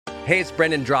Hey, it's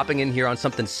Brendan dropping in here on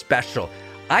something special.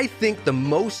 I think the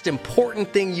most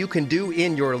important thing you can do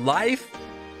in your life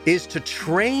is to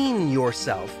train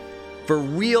yourself for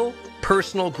real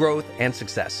personal growth and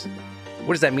success.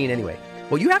 What does that mean anyway?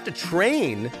 Well, you have to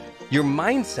train your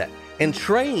mindset and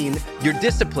train your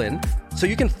discipline so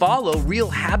you can follow real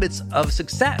habits of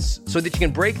success, so that you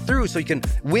can break through, so you can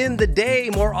win the day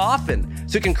more often,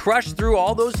 so you can crush through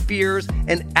all those fears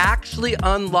and actually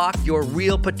unlock your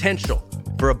real potential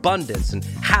for abundance and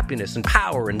happiness and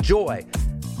power and joy.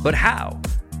 But how?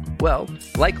 Well,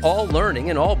 like all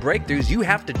learning and all breakthroughs, you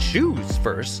have to choose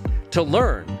first to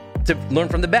learn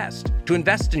from the best, to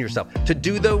invest in yourself, to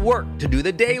do the work, to do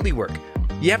the daily work.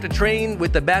 You have to train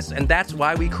with the best, and that's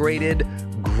why we created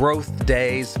Growth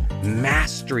Day's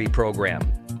Mastery Program.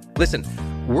 Listen,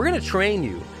 we're going to train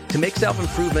you to make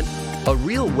self-improvement a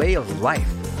real way of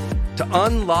life, to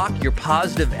unlock your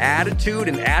positive attitude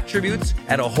and attributes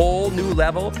at a whole new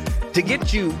level, to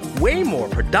get you way more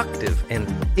productive and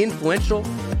influential,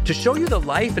 to show you the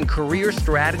life and career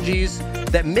strategies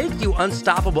that make you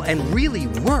unstoppable and really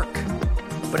work.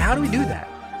 But how do we do that?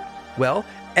 Well,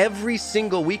 every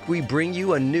single week we bring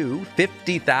you a new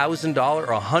 $50,000 or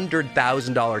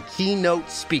 $100,000 keynote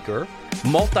speaker,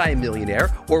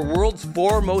 multimillionaire, or world's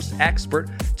foremost expert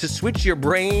to switch your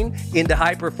brain into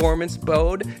high performance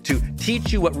mode, to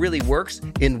teach you what really works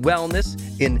in wellness,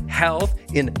 in health,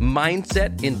 in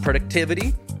mindset, in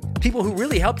productivity. People who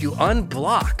really help you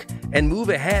unblock and move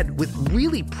ahead with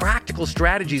really practical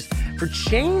strategies for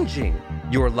changing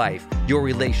your life, your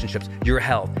relationships, your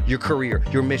health, your career,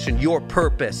 your mission, your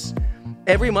purpose.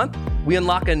 Every month, we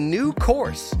unlock a new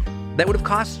course that would have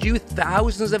cost you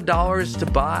thousands of dollars to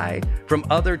buy from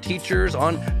other teachers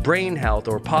on brain health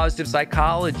or positive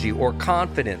psychology or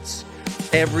confidence.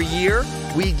 Every year,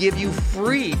 we give you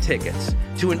free tickets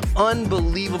to an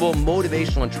unbelievable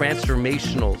motivational and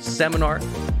transformational seminar.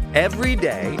 Every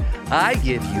day, I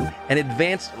give you an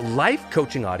advanced life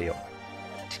coaching audio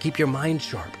to keep your mind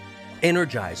sharp,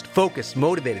 energized, focused,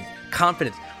 motivated,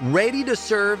 confident, ready to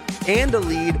serve and to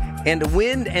lead and to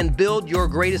win and build your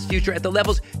greatest future at the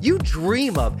levels you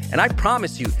dream of. And I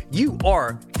promise you, you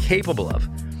are capable of.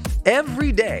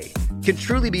 Every day can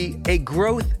truly be a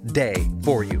growth day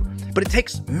for you. But it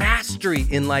takes mastery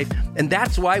in life, and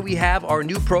that's why we have our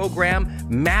new program,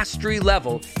 Mastery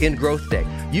Level in Growth Day.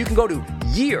 You can go to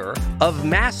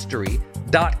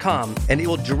yearofmastery.com, and it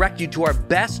will direct you to our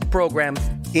best program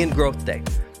in Growth Day.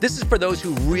 This is for those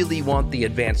who really want the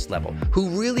advanced level, who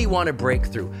really want to break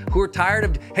through, who are tired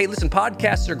of, hey, listen,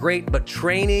 podcasts are great, but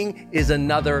training is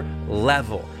another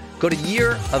level. Go to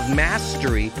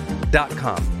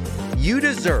yearofmastery.com. You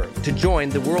deserve to join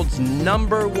the world's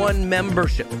 #1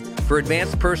 membership for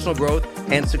advanced personal growth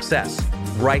and success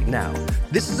right now.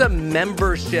 This is a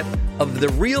membership of the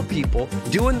real people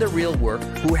doing the real work,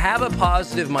 who have a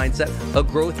positive mindset, a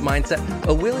growth mindset,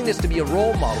 a willingness to be a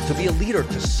role model, to be a leader,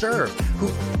 to serve, who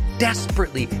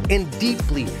desperately and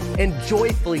deeply and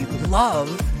joyfully love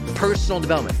personal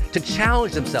development, to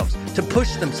challenge themselves, to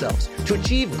push themselves, to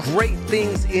achieve great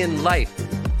things in life.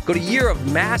 Go to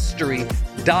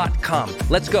yearofmastery.com.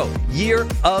 Let's go.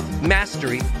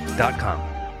 yearofmastery.com.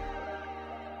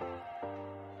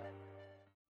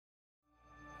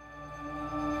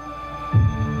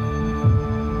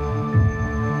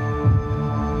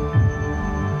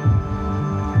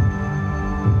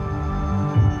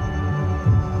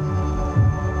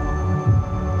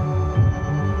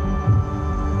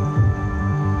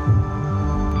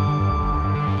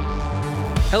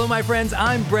 Hello, my friends.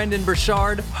 I'm Brendon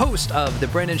Burchard, host of The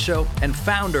Brendan Show and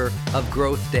founder of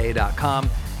GrowthDay.com,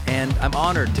 and I'm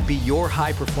honored to be your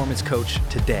high-performance coach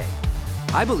today.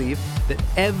 I believe that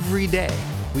every day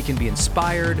we can be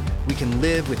inspired, we can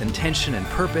live with intention and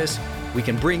purpose, we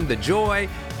can bring the joy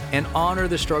and honor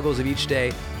the struggles of each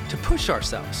day to push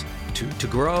ourselves, to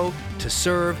grow, to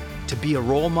serve, to be a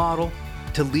role model,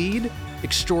 to lead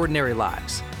extraordinary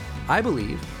lives. I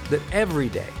believe that every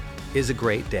day is a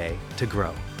great day to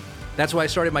grow. That's why I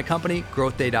started my company,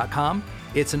 GrowthDay.com.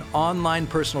 It's an online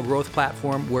personal growth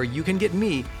platform where you can get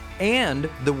me and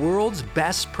the world's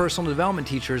best personal development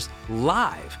teachers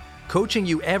live, coaching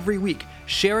you every week,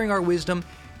 sharing our wisdom,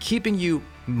 keeping you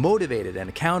motivated and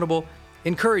accountable,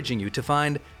 encouraging you to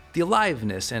find the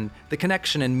aliveness and the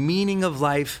connection and meaning of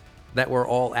life that we're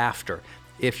all after.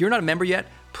 If you're not a member yet,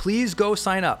 please go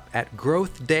sign up at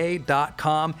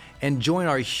GrowthDay.com and join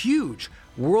our huge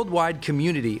worldwide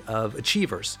community of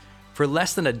achievers. For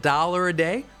less than $1 a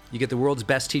day, you get the world's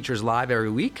best teachers live every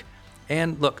week.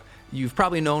 And look, you've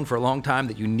probably known for a long time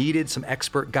that you needed some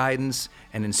expert guidance,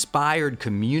 an inspired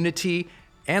community,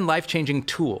 and life-changing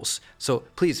tools. So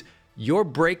please Your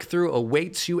breakthrough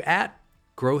awaits you at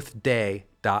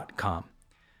growthday.com.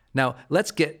 Now,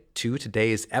 let's get to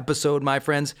today's episode, my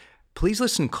friends. Please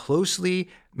listen closely.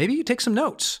 Maybe you take some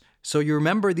notes so you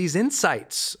remember these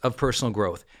insights of personal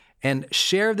growth. And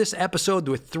share this episode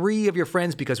with 3 of your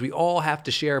friends, because we all have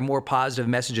to share more positive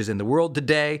messages in the world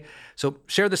today. So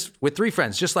share this with 3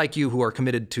 friends just like you who are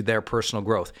committed to their personal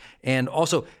growth. And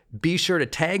also be sure to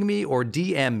tag me or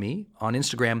DM me on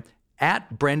Instagram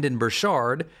at Brendon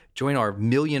Burchard. Join our 1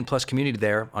 million+ community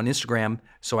there on Instagram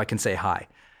so I can say hi.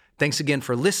 Thanks again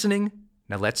for listening.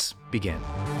 Now let's begin.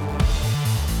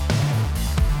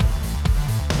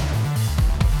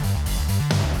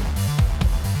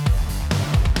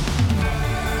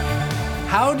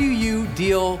 How do you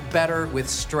deal better with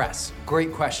stress?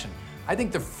 Great question. I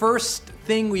think the first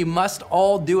thing we must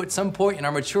all do at some point in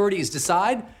our maturity is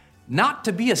decide not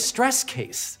to be a stress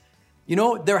case. You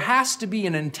know, there has to be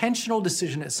an intentional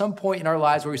decision at some point in our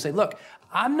lives where we say, look,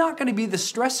 I'm not going to be this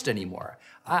stressed anymore.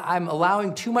 I'm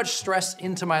allowing too much stress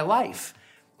into my life.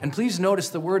 And please notice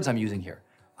the words I'm using here.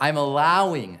 I'm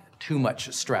allowing too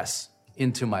much stress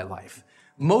into my life.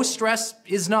 Most stress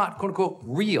is not, quote unquote,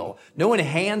 real. No one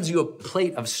hands you a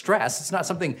plate of stress. It's not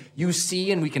something you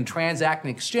see and we can transact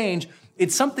and exchange.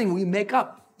 It's something we make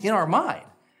up in our mind.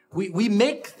 We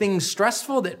make things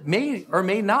stressful that may or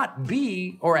may not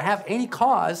be or have any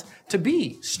cause to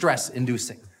be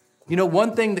stress-inducing. You know,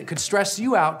 one thing that could stress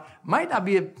you out might not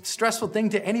be a stressful thing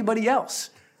to anybody else.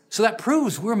 So that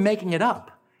proves we're making it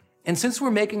up. And since we're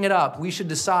making it up, we should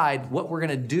decide what we're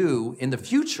going to do in the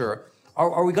future.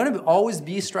 Are we going to always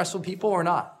be stressful people or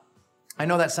not? I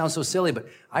know that sounds so silly, but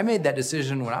I made that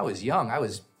decision when I was young. I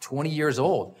was 20 years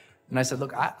old. And I said,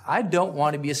 look, I don't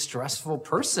want to be a stressful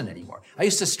person anymore. I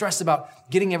used to stress about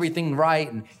getting everything right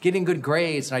and getting good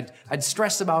grades. And I'd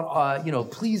stress about,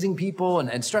 pleasing people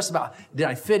and stress about, did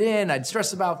I fit in? I'd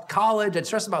stress about college. I'd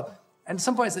stress about, and at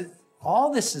some point I said,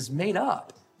 all this is made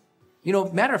up. You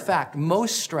know, matter of fact,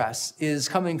 most stress is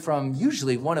coming from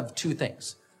usually one of 2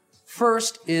 things.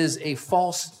 First is a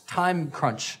false time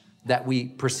crunch that we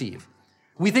perceive.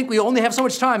 We think we only have so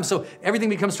much time, so everything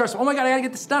becomes stressful. Oh my God, I gotta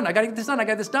get this done. I gotta get this done. I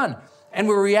got this done. And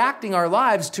we're reacting our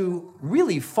lives to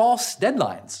really false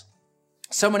deadlines.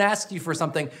 Someone asks you for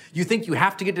something, you think you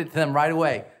have to get it to them right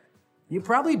away. You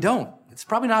probably don't. It's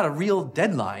probably not a real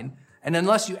deadline. And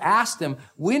unless you ask them,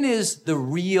 when is the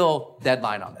real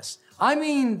deadline on this? I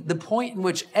mean, the point in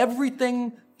which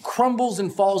everything crumbles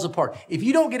and falls apart. If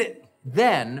you don't get it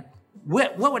then,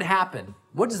 what would happen?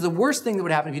 What is the worst thing that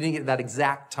would happen if you didn't get it at that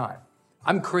exact time?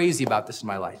 I'm crazy about this in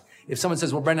my life. If someone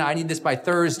says, well, Brendon, I need this by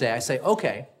Thursday, I say,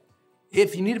 okay,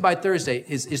 if you need it by Thursday,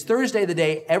 is Thursday the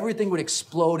day everything would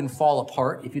explode and fall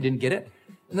apart if you didn't get it?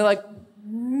 And they're like,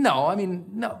 no,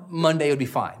 Monday would be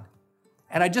fine.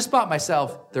 And I just bought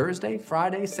myself Thursday,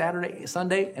 Friday, Saturday,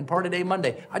 Sunday, and part of day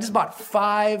Monday. I just bought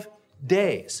 5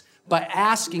 days by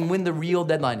asking when the real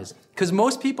deadline is. Because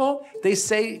most people, they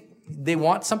say they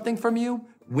want something from you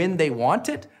when they want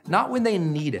it, not when they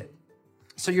need it.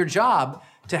 So your job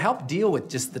to help deal with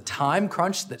just the time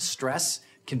crunch that stress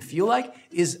can feel like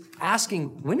is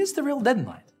asking, when is the real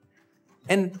deadline?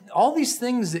 And all these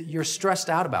things that you're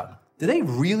stressed out about, do they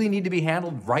really need to be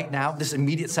handled right now, this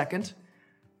immediate second?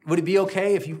 Would it be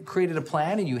okay if you created a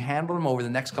plan and you handled them over the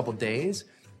next couple of days,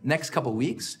 next couple of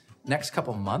weeks, next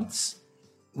couple of months?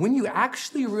 When you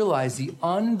actually realize the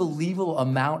unbelievable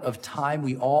amount of time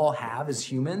we all have as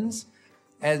humans,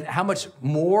 and how much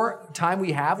more time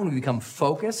we have when we become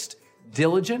focused,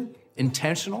 diligent,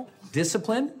 intentional,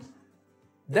 disciplined,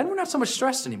 then we're not so much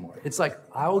stressed anymore. It's like,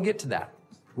 I will get to that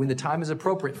when the time is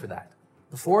appropriate for that.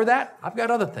 Before that, I've got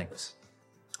other things.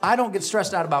 I don't get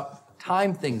stressed out about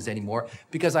time things anymore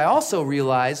because I also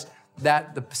realize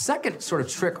that the second sort of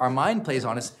trick our mind plays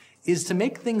on us is to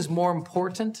make things more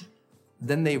important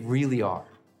than they really are.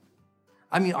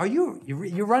 I mean, are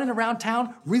you're running around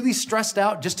town really stressed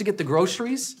out just to get the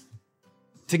groceries?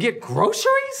 To get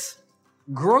groceries?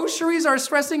 Groceries are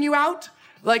stressing you out?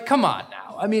 Like, come on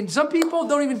now. I mean, some people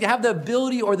don't even have the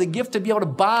ability or the gift to be able to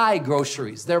buy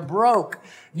groceries. They're broke.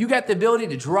 You got the ability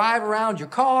to drive around your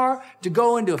car, to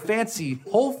go into a fancy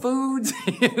Whole Foods,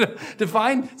 to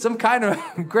find some kind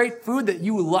of great food that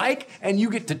you like, and you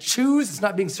get to choose. It's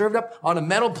not being served up on a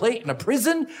metal plate in a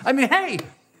prison. I mean, hey,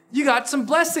 you got some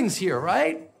blessings here,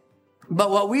 right? But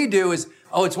what we do is,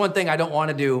 oh, it's one thing I don't want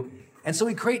to do. And so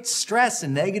we create stress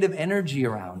and negative energy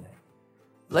around it.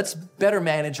 Let's better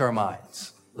manage our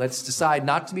minds. Let's decide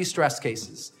not to be stress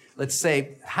cases. Let's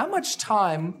say, how much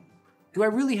time do I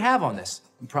really have on this?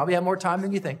 You probably have more time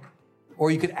than you think. Or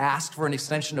you could ask for an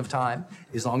extension of time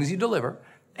as long as you deliver.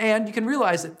 And you can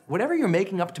realize that whatever you're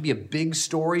making up to be a big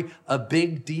story, a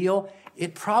big deal,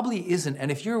 it probably isn't. And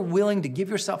if you're willing to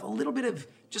give yourself a little bit of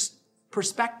just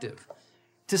perspective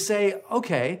to say,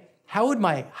 okay, how would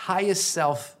my highest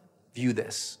self view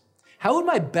this? How would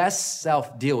my best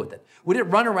self deal with it? Would it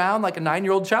run around like a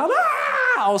 9-year-old child,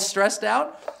 all stressed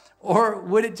out? Or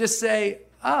would it just say,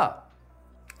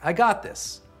 I got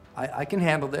this. I can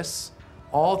handle this.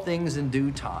 All things in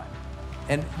due time.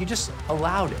 And you just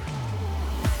allowed it.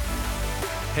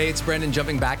 Hey, it's Brandon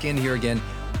jumping back in here again.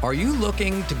 Are you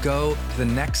looking to go to the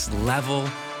next level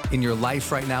in your life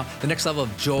right now? The next level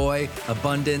of joy,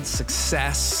 abundance,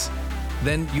 success?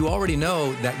 Then you already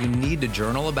know that you need to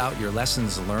journal about your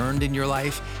lessons learned in your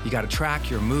life. You got to track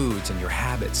your moods and your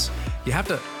habits. You have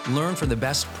to learn from the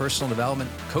best personal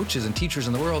development coaches and teachers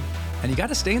in the world. And you got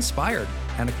to stay inspired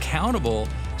and accountable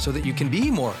so that you can be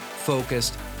more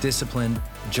focused, disciplined,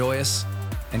 joyous,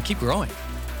 and keep growing.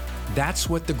 That's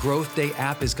what the Growth Day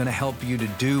app is going to help you to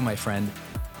do, my friend.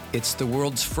 It's the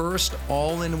world's first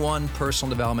all-in-one personal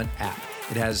development app.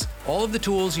 It has all of the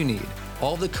tools you need,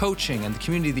 all the coaching and the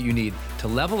community that you need to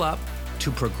level up,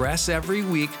 to progress every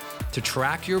week, to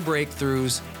track your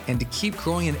breakthroughs, and to keep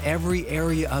growing in every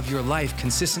area of your life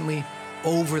consistently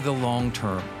over the long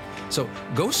term. So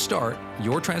go start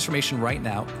your transformation right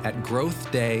now at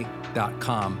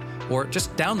growthday.com, or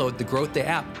just download the Growth Day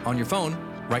app on your phone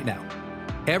right now.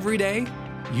 Every day,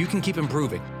 you can keep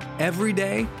improving. Every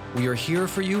day, we are here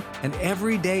for you, and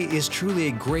every day is truly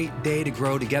a great day to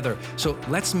grow together. So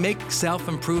let's make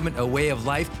self-improvement a way of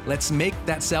life. Let's make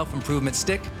that self-improvement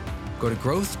stick. Go to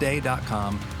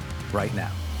growthday.com right now.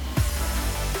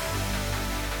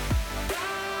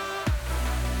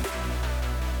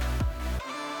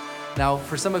 Now,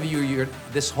 for some of you,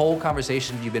 this whole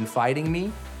conversation, you've been fighting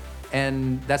me,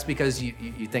 and that's because you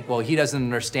think, well, he doesn't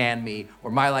understand me, or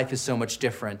my life is so much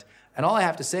different. And all I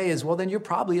have to say is, well, then you're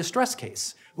probably a stress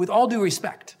case. With all due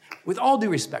respect,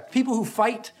 people who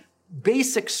fight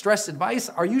basic stress advice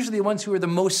are usually the ones who are the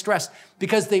most stressed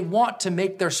because they want to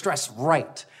make their stress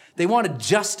right. They want to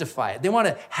justify it. They want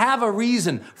to have a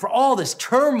reason for all this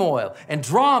turmoil and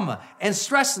drama and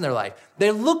stress in their life.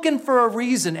 They're looking for a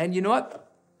reason, and you know what?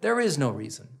 There is no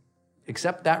reason,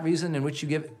 except that reason in which you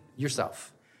give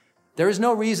yourself. There is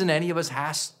no reason any of us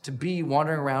has to be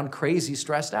wandering around crazy,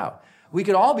 stressed out. We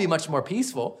could all be much more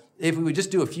peaceful if we would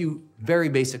just do a few very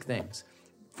basic things.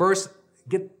 First,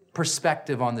 get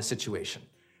perspective on the situation.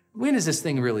 When does this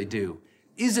thing really do?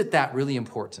 Is it that really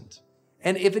important?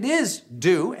 And if it is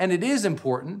due, and it is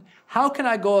important, how can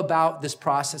I go about this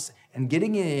process and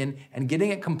getting it in and getting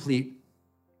it complete,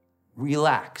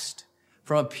 relaxed,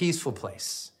 from a peaceful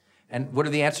place? And what are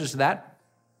the answers to that?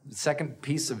 The second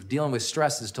piece of dealing with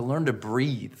stress is to learn to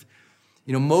breathe.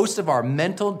 You know, most of our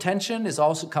mental tension is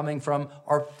also coming from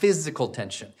our physical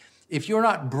tension. If you're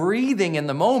not breathing in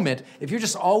the moment, if you're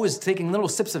just always taking little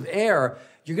sips of air,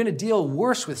 you're going to deal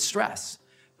worse with stress.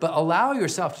 But allow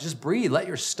yourself to just breathe. Let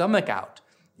your stomach out.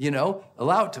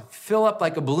 Allow it to fill up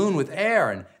like a balloon with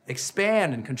air and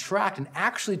expand and contract and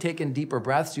actually take in deeper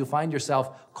breaths. You'll find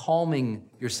yourself calming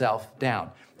yourself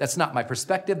down. That's not my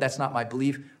perspective. That's not my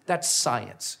belief. That's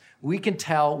science. We can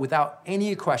tell without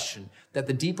any question that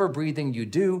the deeper breathing you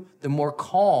do, the more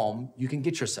calm you can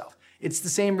get yourself. It's the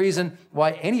same reason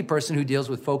why any person who deals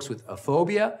with folks with a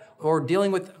phobia or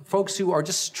dealing with folks who are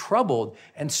just troubled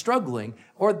and struggling,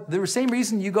 or the same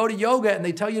reason you go to yoga and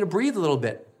they tell you to breathe a little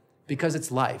bit, because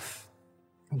it's life.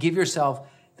 Give yourself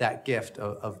that gift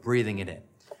of breathing it in.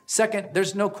 Second,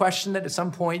 there's no question that at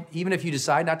some point, even if you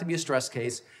decide not to be a stress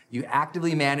case, you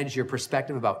actively manage your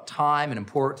perspective about time and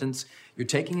importance, you're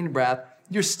taking in a breath,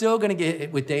 you're still going to get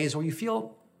hit with days where you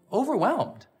feel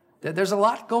overwhelmed. There's a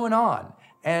lot going on,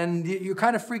 and you're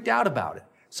kind of freaked out about it.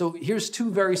 So here's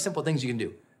two very simple things you can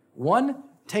do. One,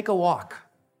 take a walk.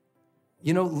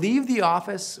 Leave the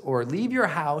office or leave your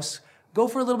house, go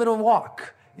for a little bit of a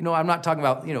walk. I'm not talking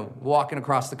about, walking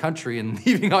across the country and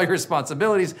leaving all your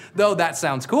responsibilities, though that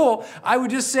sounds cool. I would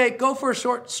just say, go for a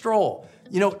short stroll.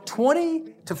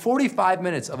 20 to 45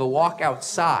 minutes of a walk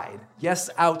outside, yes,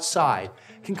 outside,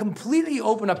 can completely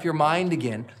open up your mind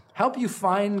again, help you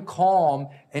find calm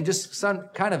and just some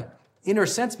kind of inner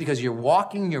sense because you're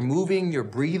walking, you're moving, you're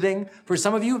breathing. For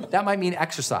some of you, that might mean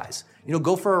exercise.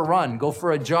 Go for a run, go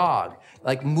for a jog,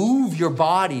 move your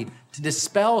body to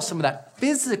dispel some of that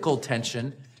physical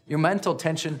tension. Your mental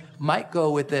tension might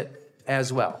go with it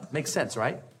as well. Makes sense,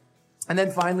 right? And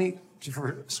then finally,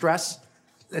 for stress,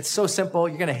 it's so simple.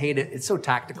 You're going to hate it. It's so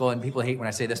tactical, and people hate when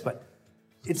I say this, but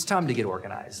it's time to get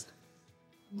organized.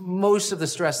 Most of the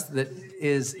stress that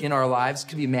is in our lives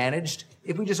can be managed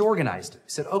if we just organized it. We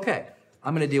said, okay,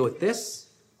 I'm going to deal with this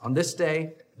on this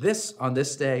day, this on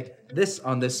this day, this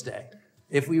on this day.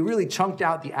 If we really chunked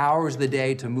out the hours of the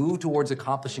day to move towards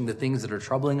accomplishing the things that are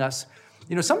troubling us,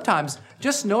 sometimes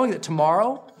just knowing that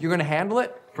tomorrow you're going to handle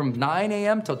it from 9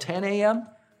 a.m. till 10 a.m.,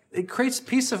 it creates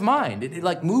peace of mind. It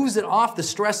like moves it off the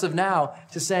stress of now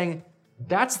to saying,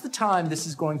 that's the time this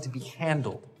is going to be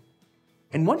handled.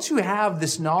 And once you have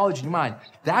this knowledge in your mind,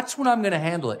 that's when I'm going to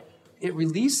handle it. It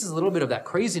releases a little bit of that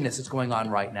craziness that's going on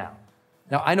right now.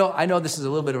 Now, I know this is a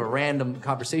little bit of a random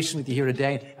conversation with you here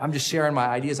today. I'm just sharing my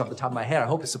ideas off the top of my head. I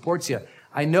hope it supports you.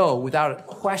 I know without a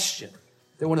question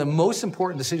that one of the most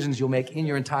important decisions you'll make in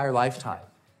your entire lifetime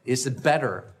is to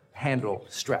better handle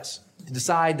stress. To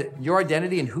decide that your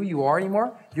identity and who you are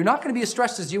anymore, you're not going to be as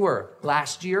stressed as you were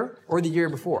last year or the year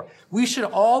before. We should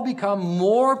all become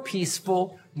more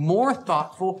peaceful, more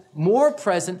thoughtful, more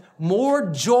present, more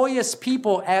joyous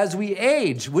people as we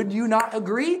age. Would you not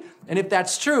agree? And if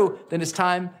that's true, then it's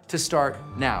time to start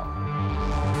now.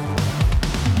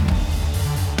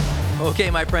 Okay,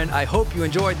 my friend, I hope you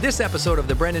enjoyed this episode of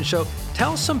The Brendon Show.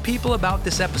 Tell some people about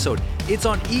this episode. It's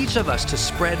on each of us to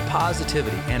spread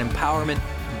positivity and empowerment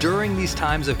during these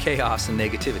times of chaos and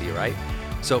negativity, right?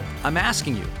 So I'm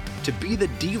asking you to be the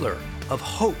dealer of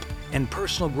hope and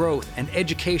personal growth and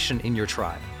education in your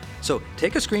tribe. So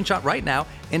take a screenshot right now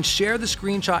and share the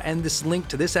screenshot and this link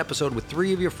to this episode with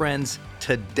 3 of your friends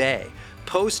today.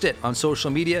 Post it on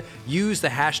social media. Use the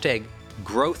hashtag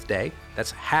Growth Day.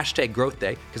 That's hashtag Growth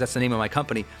Day because that's the name of my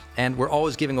company. And we're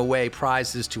always giving away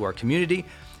prizes to our community.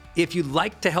 If you'd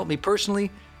like to help me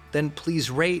personally, then please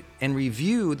rate and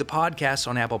review the podcast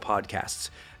on Apple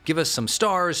Podcasts. Give us some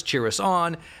stars, cheer us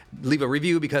on, leave a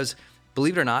review because,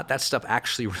 believe it or not, that stuff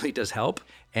actually really does help,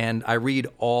 and I read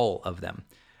all of them.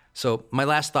 So my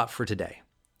last thought for today,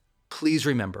 please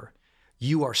remember,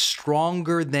 you are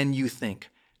stronger than you think,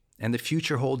 and the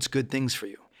future holds good things for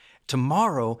you.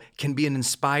 Tomorrow can be an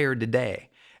inspired day.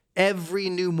 Every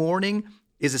new morning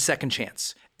is a second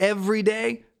chance. Every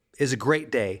day is a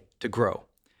great day to grow.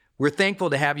 We're thankful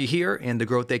to have you here in the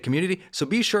Growth Day community, so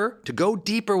be sure to go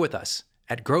deeper with us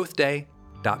at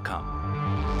growthday.com.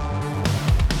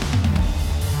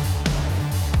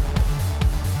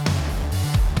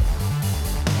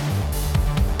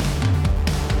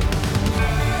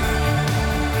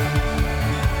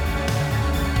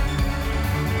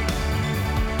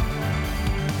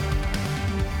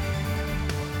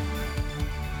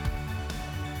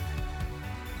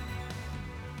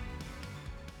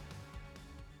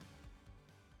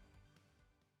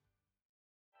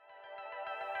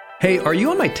 Hey, are you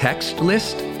on my text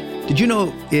list? Did you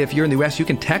know if you're in the US, you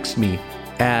can text me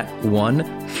at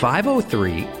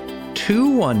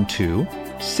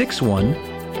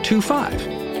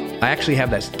 1-503-212-6125. I actually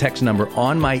have that text number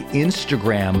on my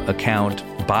Instagram account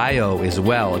bio as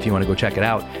well, if you want to go check it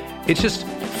out. It's just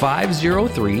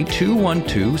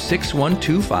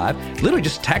 503-212-6125. Literally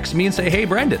just text me and say, hey,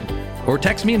 Brendon. Or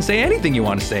text me and say anything you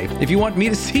want to say. If you want me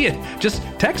to see it, just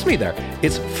text me there.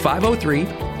 It's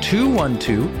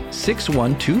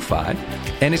 503-212-6125.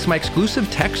 And it's my exclusive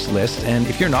text list. And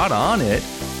if you're not on it,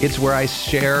 it's where I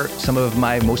share some of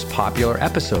my most popular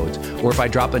episodes. Or if I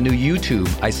drop a new YouTube,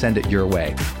 I send it your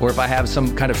way. Or if I have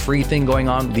some kind of free thing going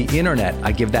on the internet,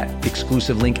 I give that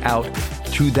exclusive link out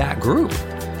to that group.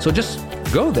 So just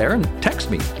go there and text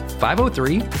me.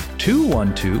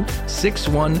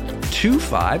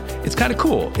 503-212-6125. It's kind of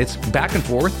cool. It's back and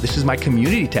forth. This is my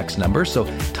community text number. So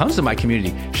tons of my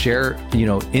community share,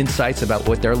 insights about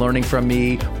what they're learning from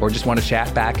me or just want to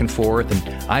chat back and forth. And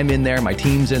I'm in there, my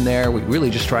team's in there. We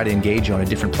really just try to engage you on a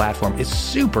different platform. It's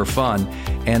super fun.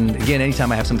 And again,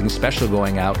 anytime I have something special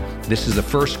going out, this is the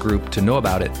first group to know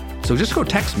about it. So just go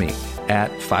text me at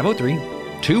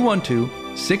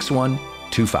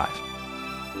 503-212-6125.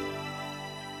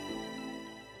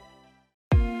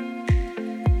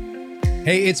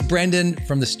 Hey, it's Brendon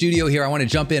from the studio here. I want to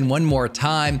jump in one more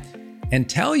time and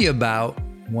tell you about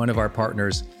one of our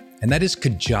partners, and that is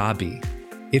Kajabi.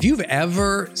 If you've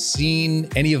ever seen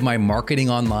any of my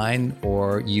marketing online,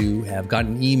 or you have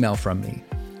gotten an email from me,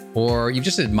 or you've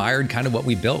just admired kind of what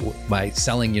we built by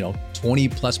selling, 20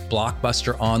 plus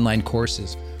blockbuster online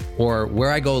courses, or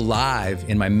where I go live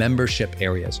in my membership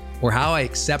areas, or how I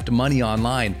accept money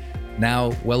online,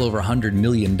 now well over $100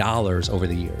 million over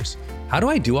the years. How do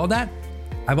I do all that?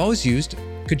 I've always used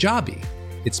Kajabi.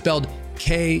 It's spelled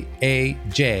Kajabi.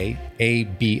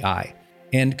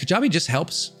 And Kajabi just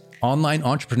helps online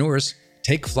entrepreneurs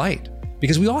take flight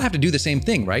because we all have to do the same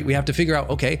thing, right? We have to figure out,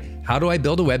 okay, how do I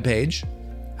build a web page?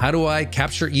 How do I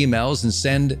capture emails and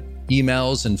send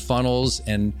emails and funnels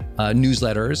and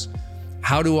newsletters?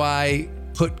 How do I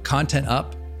put content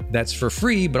up that's for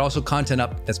free, but also content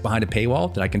up that's behind a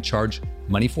paywall that I can charge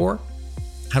money for?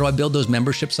 How do I build those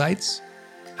membership sites?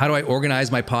 How do I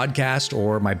organize my podcast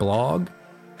or my blog?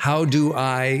 How do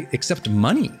I accept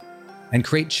money and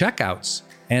create checkouts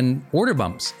and order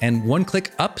bumps and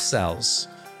one-click upsells?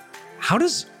 How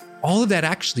does all of that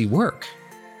actually work?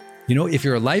 You know, if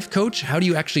you're a life coach, how do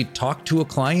you actually talk to a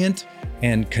client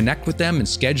and connect with them and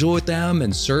schedule with them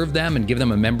and serve them and give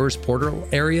them a members portal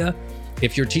area?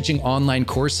 If you're teaching online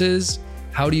courses,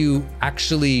 how do you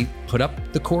actually put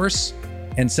up the course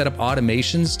and set up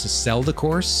automations to sell the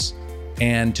course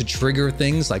and to trigger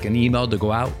things like an email to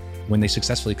go out when they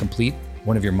successfully complete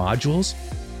one of your modules?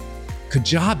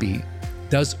 Kajabi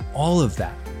does all of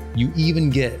that. You even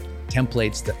get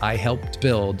templates that I helped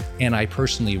build and I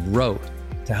personally wrote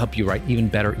to help you write even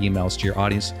better emails to your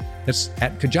audience. That's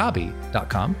at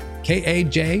kajabi.com,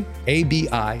 Kajabi.com.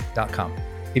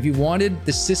 If you wanted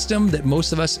the system that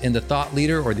most of us in the thought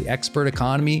leader or the expert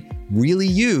economy really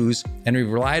use and we've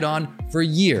relied on for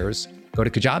years, go to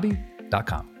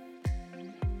kajabi.com.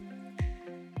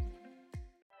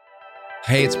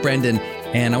 Hey, it's Brendan,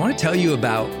 and I want to tell you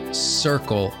about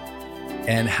Circle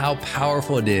and how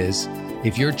powerful it is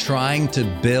if you're trying to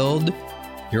build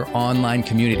your online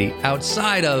community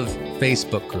outside of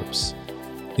Facebook groups.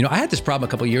 You know, I had this problem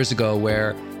a couple of years ago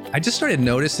where I just started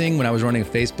noticing when I was running a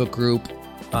Facebook group,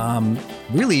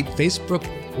 really Facebook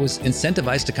was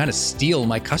incentivized to kind of steal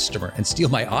my customer and steal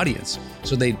my audience.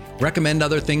 So they'd recommend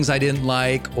other things I didn't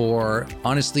like, or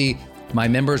honestly, my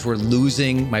members were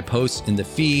losing my posts in the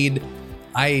feed.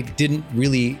 I didn't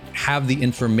really have the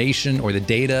information or the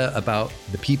data about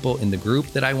the people in the group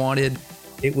that I wanted.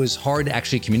 It was hard to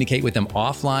actually communicate with them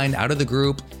offline, out of the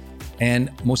group.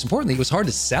 And most importantly, it was hard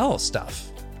to sell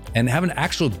stuff and have an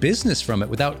actual business from it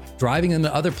without driving them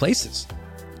to other places.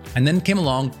 And then came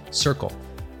along Circle.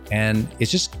 And it's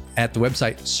just at the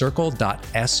website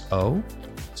circle.so.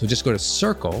 So just go to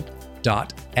circle.so.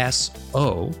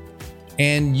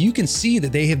 And you can see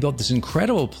that they have built this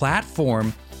incredible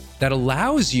platform that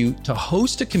allows you to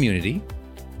host a community,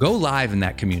 go live in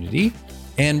that community,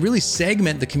 and really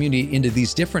segment the community into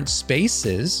these different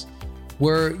spaces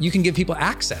where you can give people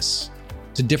access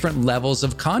to different levels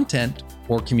of content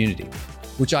or community,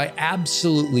 which I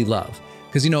absolutely love.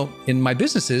 Because, you know, in my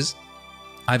businesses,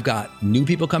 I've got new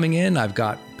people coming in, I've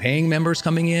got paying members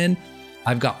coming in,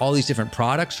 I've got all these different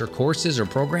products or courses or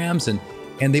programs, and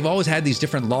they've always had these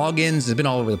different logins. It's been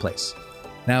all over the place.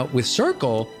 Now with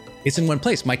Circle, it's in one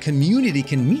place. My community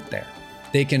can meet there.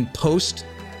 They can post,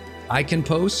 I can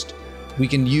post. We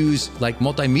can use like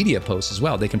multimedia posts as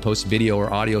well. They can post video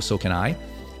or audio, so can I.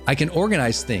 I can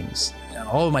organize things,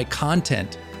 all of my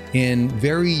content in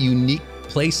very unique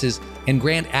places and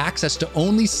grant access to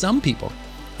only some people.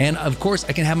 And of course,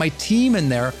 I can have my team in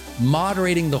there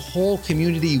moderating the whole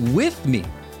community with me.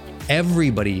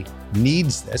 Everybody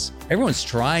needs this. Everyone's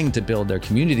trying to build their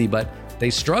community, but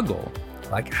they struggle.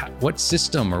 Like, what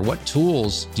system or what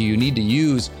tools do you need to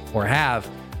use or have?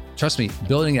 Trust me,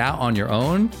 building it out on your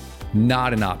own,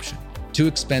 not an option. Too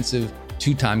expensive,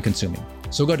 too time consuming.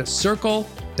 So go to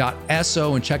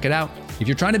circle.so and check it out. If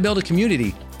you're trying to build a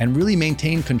community and really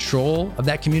maintain control of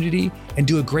that community and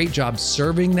do a great job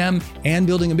serving them and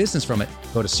building a business from it,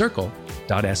 go to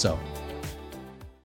circle.so.